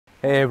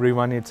Hey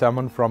everyone, it's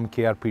Aman from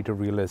KR Peter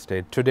Real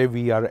Estate. Today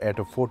we are at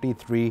a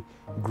 43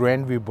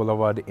 Grandvue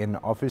Boulevard in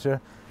Officer.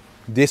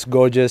 This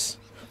gorgeous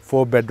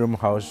 4-bedroom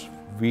house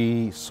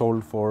we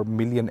sold for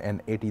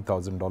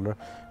 $1,080,000.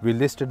 We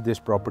listed this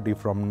property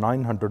from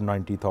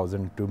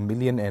 $990,000 to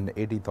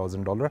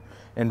 $1,080,000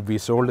 and we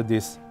sold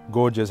this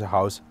gorgeous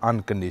house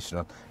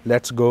unconditional.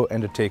 Let's go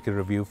and take a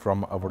review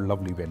from our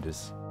lovely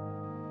vendors.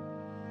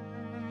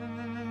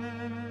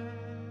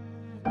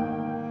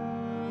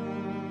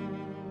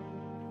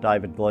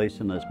 David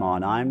Gleeson is my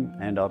name,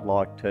 and I'd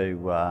like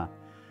to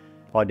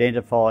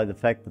identify the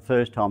fact the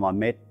first time I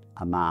met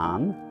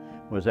Aman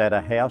was at a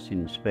house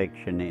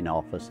inspection in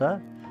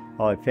Officer.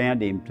 I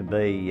found him to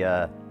be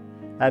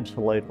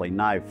absolutely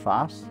no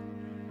fuss,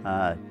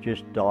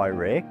 just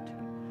direct,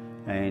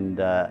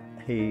 and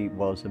he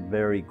was a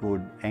very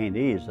good, and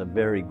is a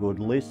very good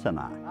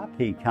listener.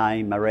 He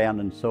came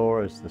around and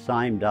saw us the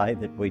same day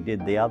that we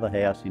did the other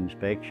house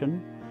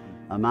inspection.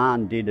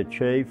 Aman did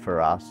achieve for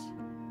us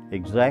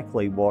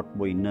exactly what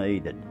we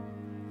needed.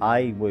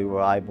 We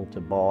were able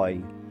to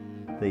buy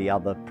the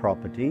other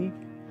property,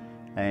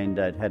 and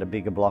it had a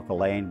bigger block of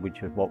land,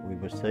 which is what we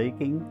were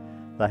seeking.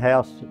 The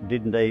house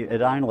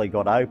it only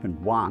got opened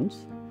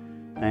once,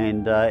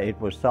 and it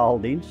was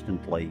sold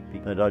instantly.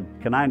 But I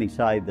can only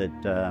say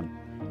that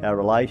our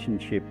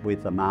relationship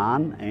with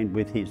Aman and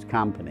with his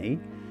company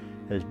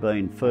has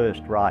been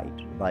first rate.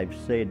 They've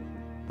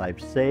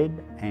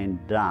said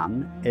and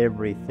done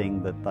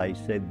everything that they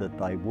said that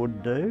they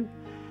would do.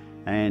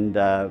 And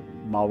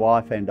my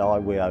wife and I,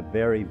 we are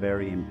very,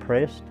 very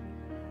impressed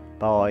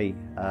by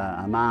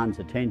Aman's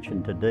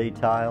attention to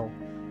detail,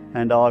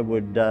 and I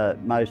would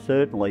most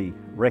certainly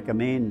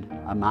recommend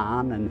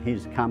Aman and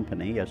his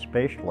company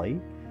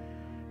especially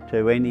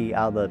to any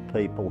other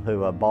people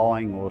who are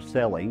buying or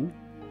selling,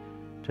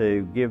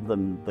 to give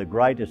them the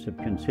greatest of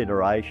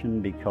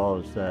consideration,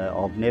 because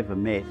I've never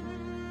met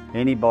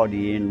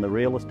anybody in the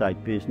real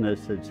estate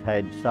business that's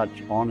had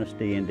such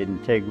honesty and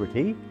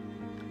integrity,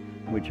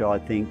 which I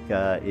think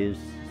is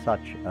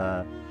such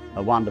a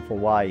wonderful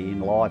way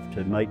in life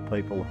to meet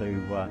people who,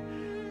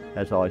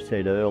 as I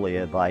said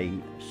earlier, they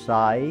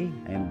say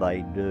and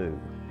they do.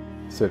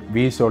 So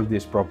we sold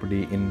this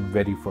property in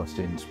very first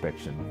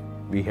inspection.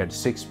 We had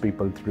 6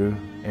 people through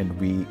and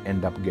we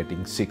end up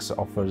getting 6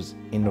 offers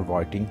in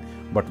writing,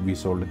 but we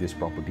sold this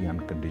property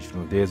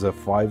unconditional. There's a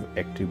 5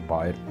 active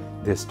buyer.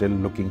 They're still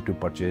looking to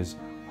purchase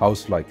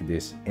house like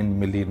this in $1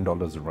 million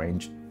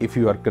range. If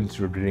you are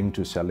considering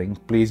to selling,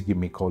 please give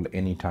me a call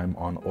anytime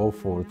on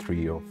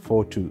 0430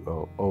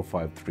 420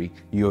 053.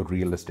 Your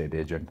real estate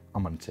agent,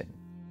 Aman Singh.